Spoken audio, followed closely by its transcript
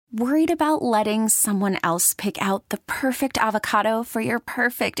Worried about letting someone else pick out the perfect avocado for your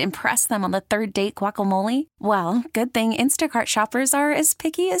perfect impress them on the third date guacamole? Well, good thing Instacart shoppers are as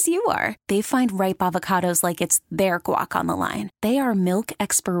picky as you are. They find ripe avocados like it's their guac on the line. They are milk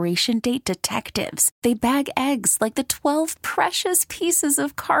expiration date detectives. They bag eggs like the 12 precious pieces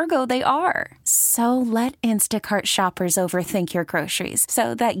of cargo they are. So let Instacart shoppers overthink your groceries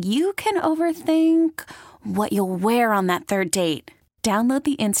so that you can overthink what you'll wear on that third date. Download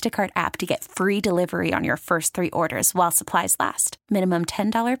the Instacart app to get free delivery on your first 3 orders while supplies last. Minimum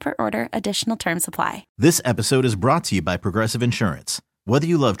 $10 per order. Additional terms apply. This episode is brought to you by Progressive Insurance. Whether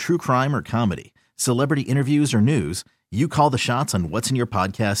you love true crime or comedy, celebrity interviews or news, you call the shots on what's in your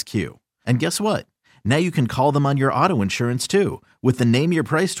podcast queue. And guess what? Now you can call them on your auto insurance too with the Name Your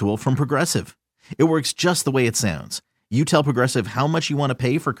Price tool from Progressive. It works just the way it sounds. You tell Progressive how much you want to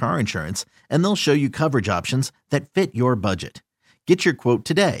pay for car insurance, and they'll show you coverage options that fit your budget. Get your quote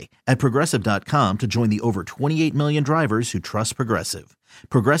today at Progressive.com to join the over 28 million drivers who trust Progressive.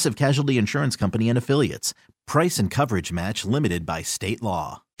 Progressive Casualty Insurance Company and Affiliates. Price and coverage match limited by state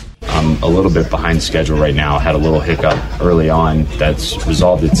law. I'm a little bit behind schedule right now. I had a little hiccup early on that's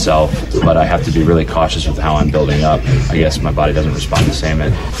resolved itself, but I have to be really cautious with how I'm building up. I guess my body doesn't respond the same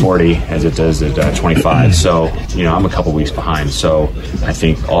at 40 as it does at 25. So, I'm a couple weeks behind. So I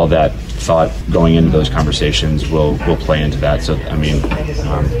think all that thought going into those conversations will play into that. So,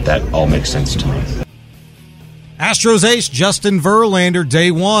 that all makes sense to me. Astros ace Justin Verlander,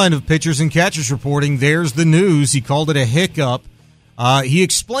 day one of pitchers and catchers reporting. There's the news. He called it a hiccup. He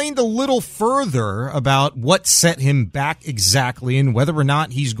explained a little further about what set him back exactly and whether or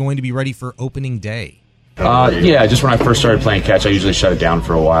not he's going to be ready for opening day. Just when I first started playing catch, I usually shut it down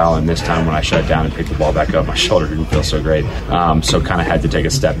for a while, and this time when I shut it down and picked the ball back up, my shoulder didn't feel so great. So kind of had to take a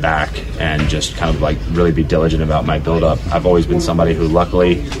step back and just kind of really be diligent about my build-up. I've always been somebody who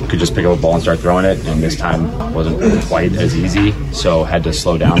luckily could just pick up a ball and start throwing it, and this time wasn't quite as easy, so had to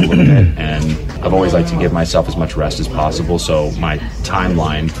slow down a little bit. And I've always liked to give myself as much rest as possible, so my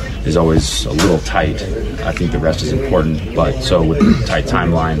timeline is always a little tight. I think the rest is important, but so with the tight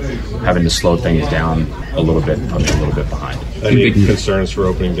timeline, having to slow things down a little bit, put me a little bit behind. Any concerns for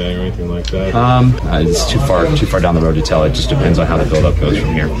opening day or anything like that? It's too far down the road to tell. It just depends on how the build-up goes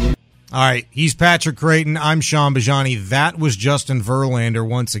from here. All right, he's Patrick Creighton. I'm Shaun Bijani. That was Justin Verlander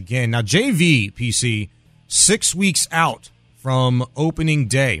once again. Now, JV, PC, 6 weeks out from opening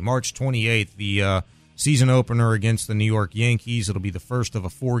day, March 28th, the season opener against the New York Yankees. It'll be the first of a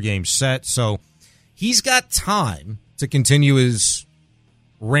 4-game set, so he's got time to continue his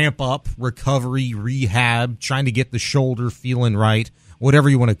ramp up, recovery, rehab, trying to get the shoulder feeling right, whatever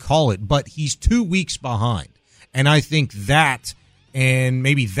you want to call it. But he's 2 weeks behind. And I think that, and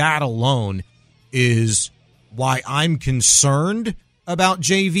maybe that alone, is why I'm concerned about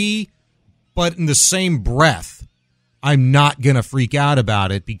JV. But in the same breath, I'm not going to freak out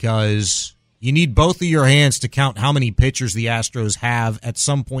about it because you need both of your hands to count how many pitchers the Astros have at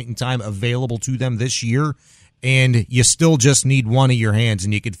some point in time available to them this year. And you still just need one of your hands,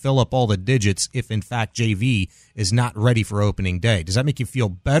 and you could fill up all the digits if, in fact, JV is not ready for opening day. Does that make you feel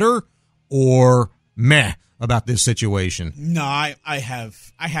better or meh about this situation? No, I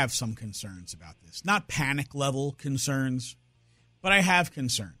have some concerns about this. Not panic-level concerns, but I have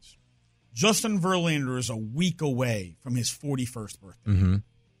concerns. Justin Verlander is a week away from his 41st birthday. Mm-hmm.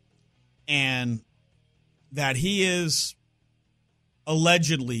 And that he is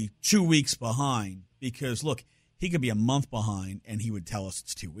allegedly 2 weeks behind because, look, he could be a month behind, and he would tell us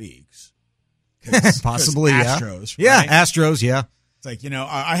it's 2 weeks. Possibly, Astros, yeah. Right? Yeah, Astros, yeah. It's like,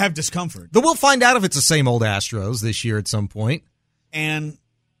 I have discomfort. But we'll find out if it's the same old Astros this year at some point. And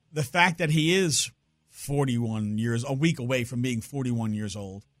the fact that he is 41 years, a week away from being 41 years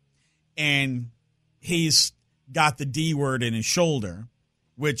old, and he's got the D word in his shoulder,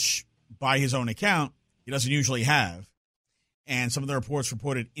 which, by his own account, he doesn't usually have. And some of the reports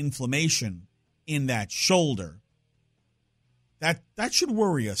reported inflammation in that shoulder. That should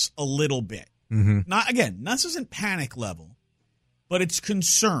worry us a little bit. Mm-hmm. This isn't panic level, but it's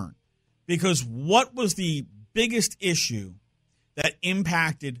concern. Because what was the biggest issue that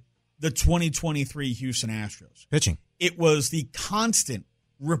impacted the 2023 Houston Astros? Pitching. It was the constant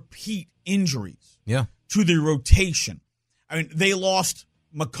repeat injuries to the rotation. I mean, they lost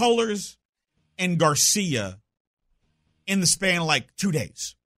McCullers and Garcia in the span of like 2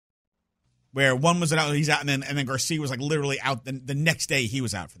 days. Where one was out, he's out, and then Garcia was like literally out the next day he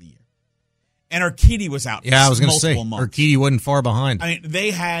was out for the year. And Urquidy was out for I was going to say, months. Urquidy wasn't far behind. I mean,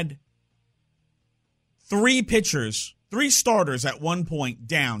 they had 3 pitchers, 3 starters at one point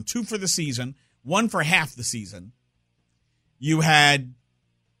down, 2 for the season, 1 for half the season. You had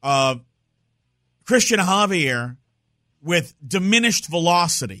Christian Javier with diminished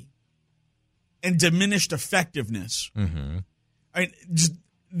velocity and diminished effectiveness. Mm-hmm. I mean, just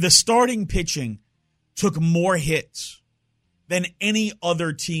the starting pitching took more hits than any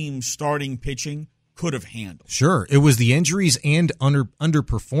other team starting pitching could have handled. Sure. It was the injuries and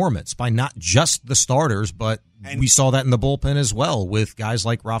underperformance by not just the starters, but we saw that in the bullpen as well with guys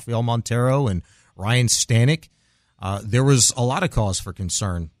like Rafael Montero and Ryan Stanek. There was a lot of cause for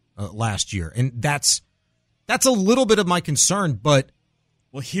concern last year, and that's a little bit of my concern. But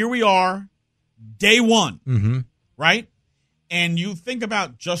well, here we are, day one, mm-hmm. right? And you think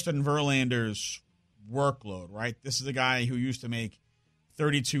about Justin Verlander's workload, right? This is a guy who used to make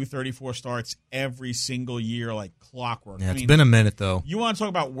 32, 34 starts every single year like clockwork. Yeah, it's been a minute, though. You want to talk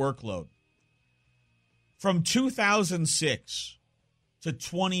about workload. From 2006 to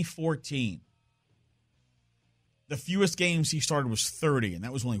 2014, the fewest games he started was 30, and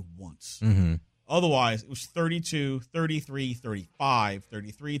that was only once. Mm-hmm. Otherwise, it was 32, 33, 35,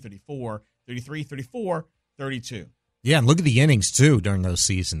 33, 34, 33, 34, 32. Yeah, and look at the innings, too, during those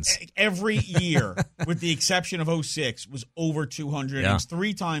seasons. Every year, with the exception of 06, was over 200 innings.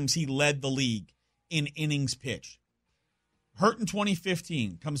 3 times he led the league in innings pitched. Hurt in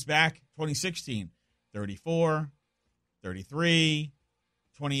 2015, comes back 2016, 34, 33,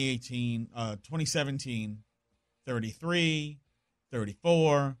 2017, 33,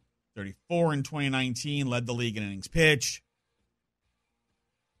 34, 34 in 2019, led the league in innings pitched.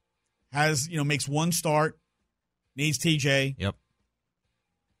 Makes one start. Needs TJ. Yep.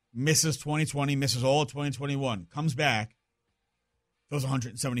 Misses 2020, misses all of 2021. Comes back. Those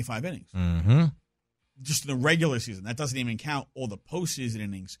 175 innings. Mm-hmm. Just in the regular season. That doesn't even count all the postseason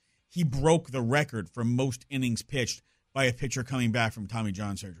innings. He broke the record for most innings pitched by a pitcher coming back from Tommy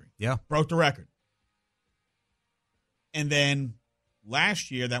John surgery. Yeah. Broke the record. And then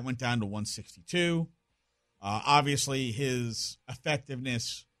last year, that went down to 162. Obviously, his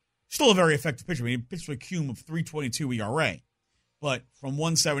effectiveness... Still a very effective pitcher. I mean, he pitched with a cum of 3.22 ERA. But from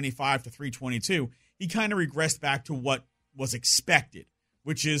 175 to 3.22, he kind of regressed back to what was expected,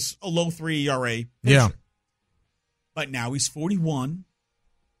 which is a low 3 ERA pitcher. Yeah. But now he's 41,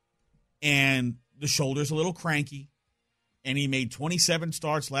 and the shoulder's a little cranky, and he made 27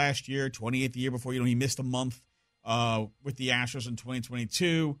 starts last year, 28 the year before. He missed a month with the Astros in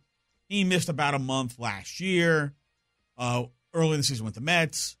 2022. He missed about a month last year, early in the season with the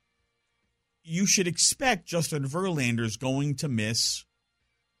Mets. You should expect Justin Verlander is going to miss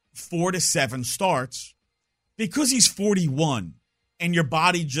 4 to 7 starts because he's 41 and your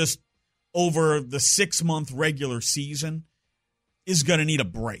body just over the 6-month regular season is going to need a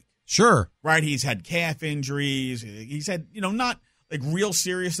break. Sure. Right? He's had calf injuries. He's had, not like real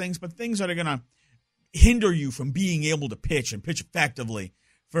serious things, but things that are going to hinder you from being able to pitch and pitch effectively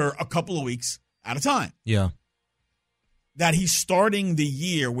for a couple of weeks at a time. Yeah. That he's starting the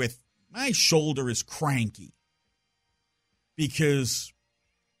year with, my shoulder is cranky because,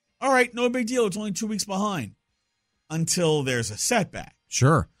 all right, no big deal. It's only 2 weeks behind until there's a setback.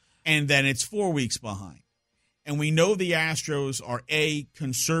 Sure. And then it's 4 weeks behind. And we know the Astros are,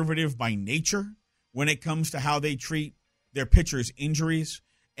 conservative by nature when it comes to how they treat their pitchers' injuries,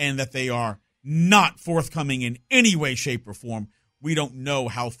 and that they are not forthcoming in any way, shape, or form. We don't know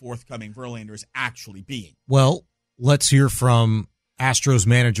how forthcoming Verlander is actually being. Well, let's hear from Astros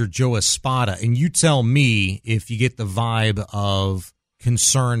manager Joe Espada, and you tell me if you get the vibe of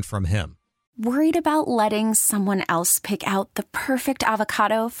concern from him. Worried about letting someone else pick out the perfect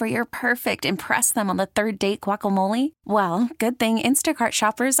avocado for your perfect impress them on the third date guacamole? Well, good thing Instacart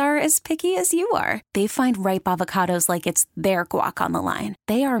shoppers are as picky as you are. They find ripe avocados like it's their guac on the line.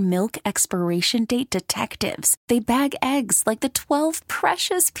 They are milk expiration date detectives. They bag eggs like the 12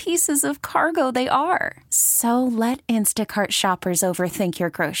 precious pieces of cargo they are. So let Instacart shoppers overthink your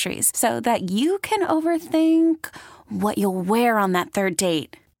groceries so that you can overthink what you'll wear on that third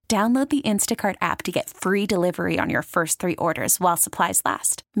date. Download the Instacart app to get free delivery on your first 3 orders while supplies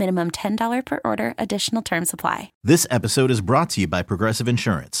last. Minimum $10 per order. Additional terms apply. This episode is brought to you by Progressive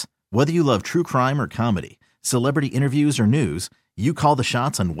Insurance. Whether you love true crime or comedy, celebrity interviews or news, you call the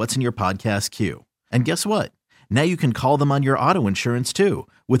shots on what's in your podcast queue. And guess what? Now you can call them on your auto insurance too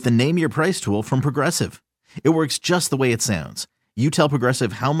with the Name Your Price tool from Progressive. It works just the way it sounds. You tell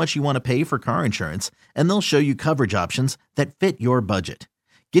Progressive how much you want to pay for car insurance, and they'll show you coverage options that fit your budget.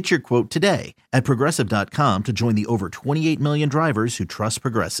 Get your quote today at Progressive.com to join the over 28 million drivers who trust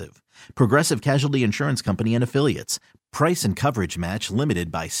Progressive. Progressive Casualty Insurance Company and Affiliates. Price and coverage match limited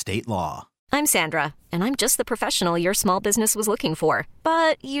by state law. I'm Sandra, and I'm just the professional your small business was looking for.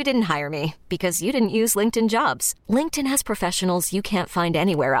 But you didn't hire me because you didn't use LinkedIn Jobs. LinkedIn has professionals you can't find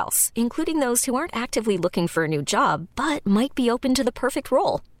anywhere else, including those who aren't actively looking for a new job, but might be open to the perfect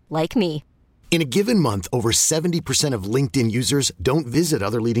role, like me. In a given month, over 70% of LinkedIn users don't visit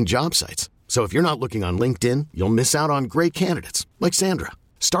other leading job sites. So if you're not looking on LinkedIn, you'll miss out on great candidates like Sandra.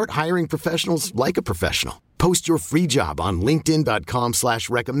 Start hiring professionals like a professional. Post your free job on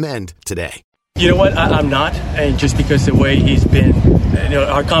linkedin.com/recommend today. You know what? I'm not. And just because the way he's been,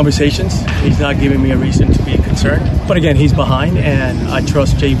 our conversations, he's not giving me a reason to be concerned. But again, he's behind, and I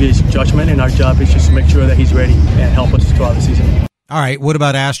trust JV's judgment, and our job is just to make sure that he's ready and help us throughout the season. All right, what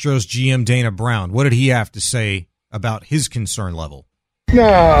about Astros GM Dana Brown? What did he have to say about his concern level? No,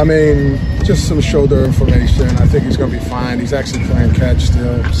 I mean, just some shoulder inflammation. I think he's going to be fine. He's actually playing catch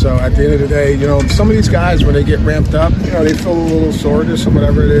still. So at the end of the day, some of these guys, when they get ramped up, they feel a little soreness or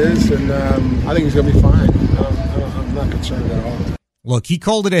whatever it is. And I think he's going to be fine. I'm not concerned at all. Look, he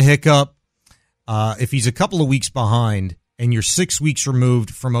called it a hiccup. If he's a couple of weeks behind and you're 6 weeks removed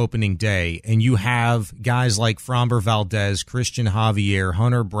from opening day and you have guys like Framber Valdez, Christian Javier,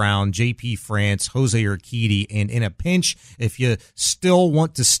 Hunter Brown, JP France, Jose Urquidy, and in a pinch, if you still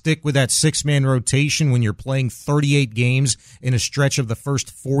want to stick with that six-man rotation when you're playing 38 games in a stretch of the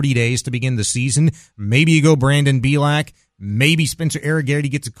first 40 days to begin the season, maybe you go Brandon Bielak. Maybe Spencer Arrighetti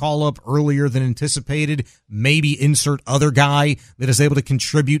gets a call up earlier than anticipated. Maybe insert other guy that is able to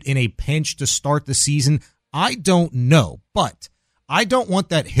contribute in a pinch to start the season. I don't know, but I don't want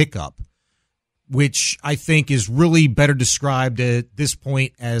that hiccup, which I think is really better described at this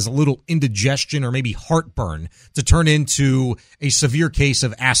point as a little indigestion or maybe heartburn, to turn into a severe case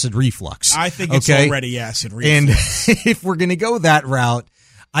of acid reflux. I think it's already acid reflux. And if we're going to go that route,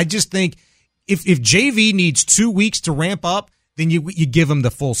 I just think if JV needs 2 weeks to ramp up, then you give him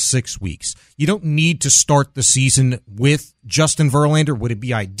the full 6 weeks. You don't need to start the season with Justin Verlander. Would it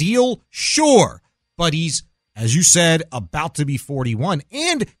be ideal? Sure. But he's, as you said, about to be 41.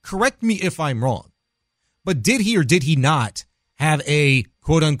 And correct me if I'm wrong, but did he or did he not have a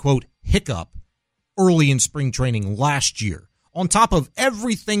quote-unquote hiccup early in spring training last year? On top of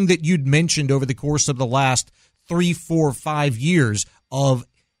everything that you'd mentioned over the course of the last 3, 4, 5 years of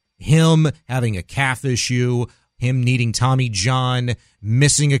him having a calf issue, him needing Tommy John,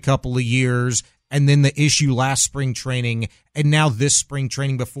 missing a couple of years, and then the issue last spring training, and now this spring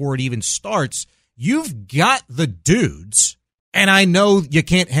training before it even starts. You've got the dudes, and I know you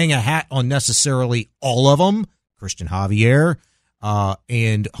can't hang a hat on necessarily all of them, Christian Javier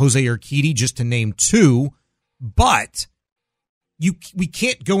and Jose Urquidy, just to name two, but we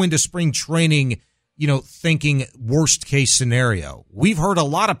can't go into spring training, thinking worst case scenario. We've heard a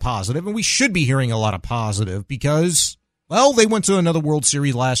lot of positive, and we should be hearing a lot of positive because, well, they went to another World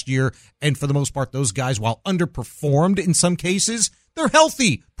Series last year, and for the most part, those guys, while underperformed in some cases, they're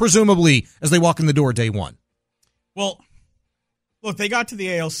healthy, presumably, as they walk in the door day one. Well, look, they got to the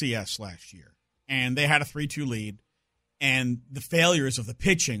ALCS last year, and they had a 3-2 lead, and the failures of the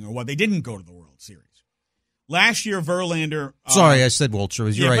pitching are why they didn't go to the World Series. Last year, Verlander... Sorry, I said World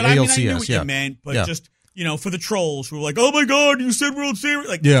Series. You're right, ALCS. I knew what you meant, but just, for the trolls who were like, oh, my God, you said World Series.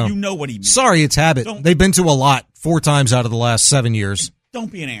 You know what he meant. Sorry, it's habit. They've been to a lot 4 times out of the last 7 years. Don't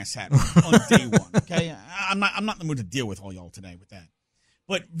be an asshat on day one, okay? I'm not in the mood to deal with all y'all today with that.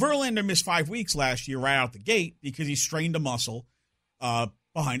 But Verlander missed 5 weeks last year right out the gate because he strained a muscle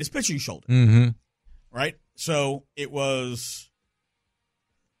behind his pitching shoulder. Mm-hmm. Right? So it was,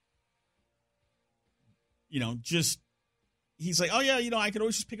 he's like, oh, yeah, I could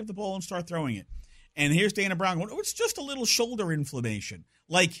always just pick up the ball and start throwing it. And here's Dana Brown going, oh, it's just a little shoulder inflammation.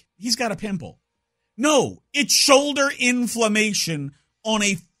 Like he's got a pimple. No, it's shoulder inflammation on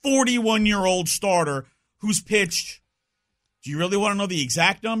a 41-year-old starter who's pitched, do you really want to know the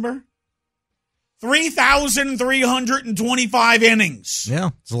exact number? 3,325 innings.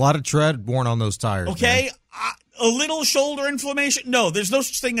 Yeah, it's a lot of tread worn on those tires. Okay, a little shoulder inflammation? No, there's no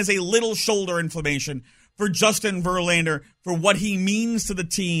such thing as a little shoulder inflammation for Justin Verlander, for what he means to the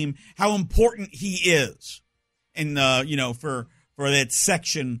team, how important he is. And, for that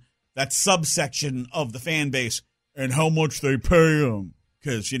section, that subsection of the fan base, and how much they pay him.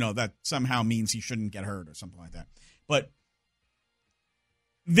 Because, that somehow means he shouldn't get hurt or something like that. But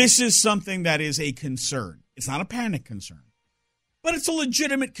this is something that is a concern. It's not a panic concern, but it's a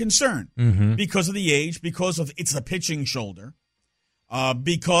legitimate concern because of the age, because of it's a pitching shoulder,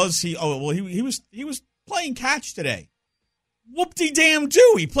 because he was playing catch today. Whoop-de-damn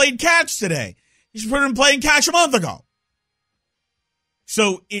do, he played catch today. He's been playing catch a month ago.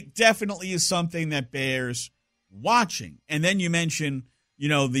 So it definitely is something that bears watching. And then you mention,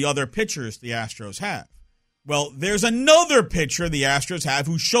 the other pitchers the Astros have. Well, there's another pitcher the Astros have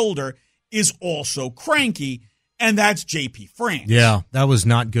whose shoulder is also cranky, and that's J.P. France. Yeah, that was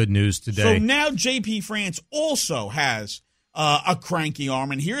not good news today. So now J.P. France also has a cranky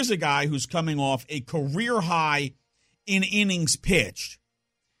arm, and here's a guy who's coming off a career high in innings pitched.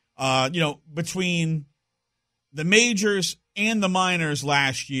 Between the majors and the minors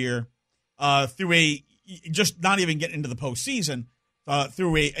last year, through just not even getting into the postseason,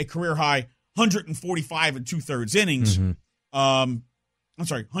 through a career high 145 and 2/3 innings. Mm-hmm.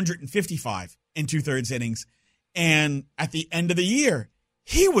 155 and 2/3 innings. And at the end of the year,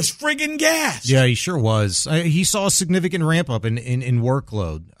 he was friggin' gassed. Yeah, he sure was. He saw a significant ramp up in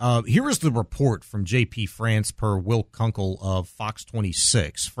workload. Here is the report from J.P. France per Will Kunkel of Fox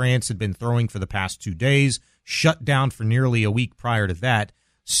 26. France had been throwing for the past 2 days, shut down for nearly a week prior to that,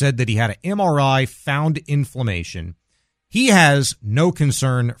 said that he had an MRI, found inflammation. He has no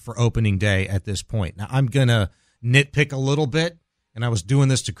concern for opening day at this point. Now, I'm going to nitpick a little bit, and I was doing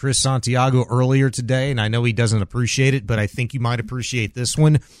this to Chris Santiago earlier today, and I know he doesn't appreciate it, but I think you might appreciate this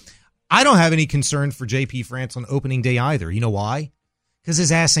one. I don't have any concern for J.P. France on opening day either. You know why? Because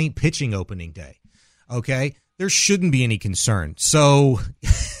his ass ain't pitching opening day. Okay? There shouldn't be any concern. So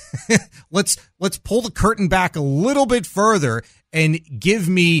let's pull the curtain back a little bit further and give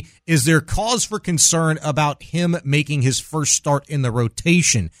me, is there cause for concern about him making his first start in the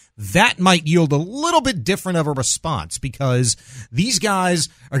rotation? That might yield a little bit different of a response, because these guys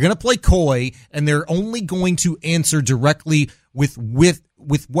are going to play coy and they're only going to answer directly with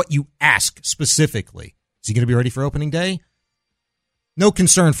what you ask specifically. Is he going to be ready for opening day? No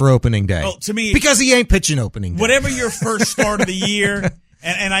concern for opening day. Well, to me, because he ain't pitching opening day. Whatever your first start of the year,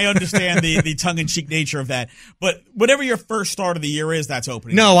 and I understand the tongue-in-cheek nature of that, but whatever your first start of the year is, that's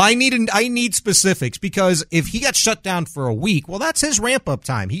opening day. No, I need specifics, because if he got shut down for a week, well, that's his ramp-up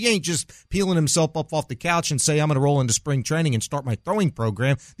time. He ain't just peeling himself up off the couch and say, I'm going to roll into spring training and start my throwing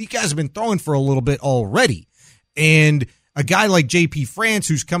program. These guys have been throwing for a little bit already. And a guy like J.P. France,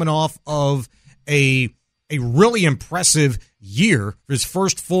 who's coming off of a really impressive year, his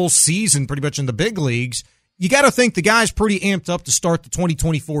first full season pretty much in the big leagues, you got to think the guy's pretty amped up to start the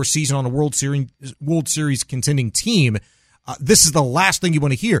 2024 season on a World Series contending team. This is the last thing you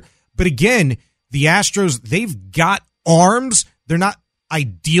want to hear. But again, the Astros, they've got arms. They're not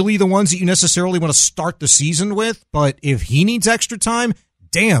ideally the ones that you necessarily want to start the season with. But if he needs extra time,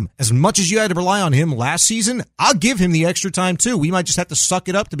 damn, as much as you had to rely on him last season, I'll give him the extra time too. We might just have to suck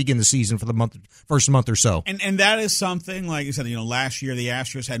it up to begin the season for the first month or so. And that is something, like you said, last year the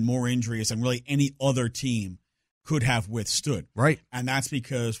Astros had more injuries than really any other team could have withstood. Right. And that's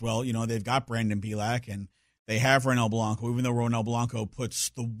because, they've got Brandon Bilak and they have Ronel Blanco. Even though Ronel Blanco puts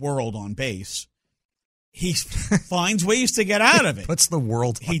the world on base, he finds ways to get out of it. Puts the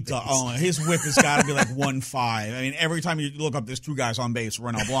world on base. Oh, his whip has got to be like 1.5. I mean, every time you look up, there's two guys on base,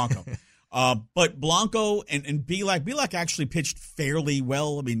 Ronel Blanco. But Blanco and Bilak actually pitched fairly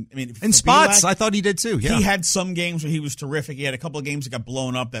well. I mean, in spots, I thought he did too. Yeah. He had some games where he was terrific. He had a couple of games that got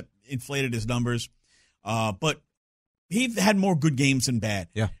blown up that inflated his numbers. But he had more good games than bad.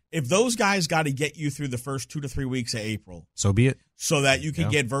 Yeah. If those guys got to get you through the first 2 to 3 weeks of April, so be it. So that you can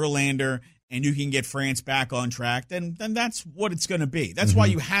get Verlander and you can get France back on track, then that's what it's going to be. That's why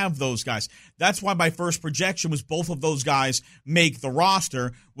you have those guys. That's why my first projection was both of those guys make the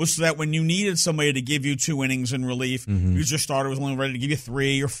roster, was so that when you needed somebody to give you 2 innings in relief, your starter was only ready to give you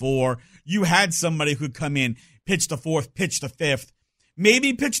 3 or 4, you had somebody who could come in, pitch the 4th, pitch the 5th,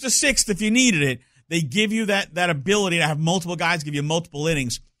 maybe pitch the 6th if you needed it. They give you that ability to have multiple guys give you multiple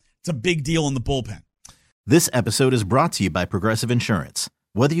innings. It's a big deal in the bullpen. This episode is brought to you by Progressive Insurance.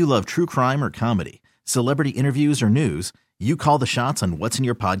 Whether you love true crime or comedy, celebrity interviews or news, you call the shots on what's in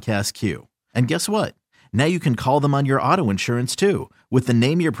your podcast queue. And guess what? Now you can call them on your auto insurance too, with the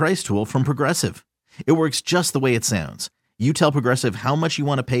Name Your Price tool from Progressive. It works just the way it sounds. You tell Progressive how much you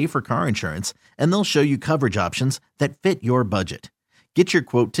want to pay for car insurance, and they'll show you coverage options that fit your budget. Get your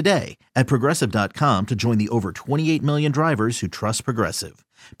quote today at Progressive.com to join the over 28 million drivers who trust Progressive.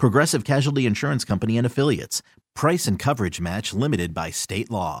 Progressive Casualty Insurance Company and Affiliates. Price and coverage match limited by state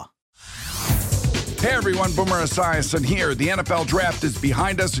law. Hey everyone, Boomer Esiason here. The NFL Draft is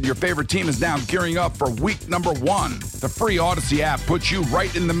behind us and your favorite team is now gearing up for week number 1. The free Odyssey app puts you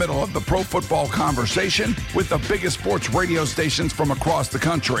right in the middle of the pro football conversation with the biggest sports radio stations from across the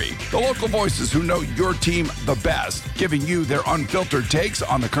country. The local voices who know your team the best, giving you their unfiltered takes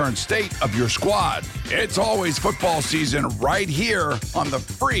on the current state of your squad. It's always football season right here on the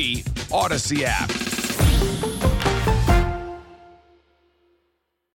free Odyssey app.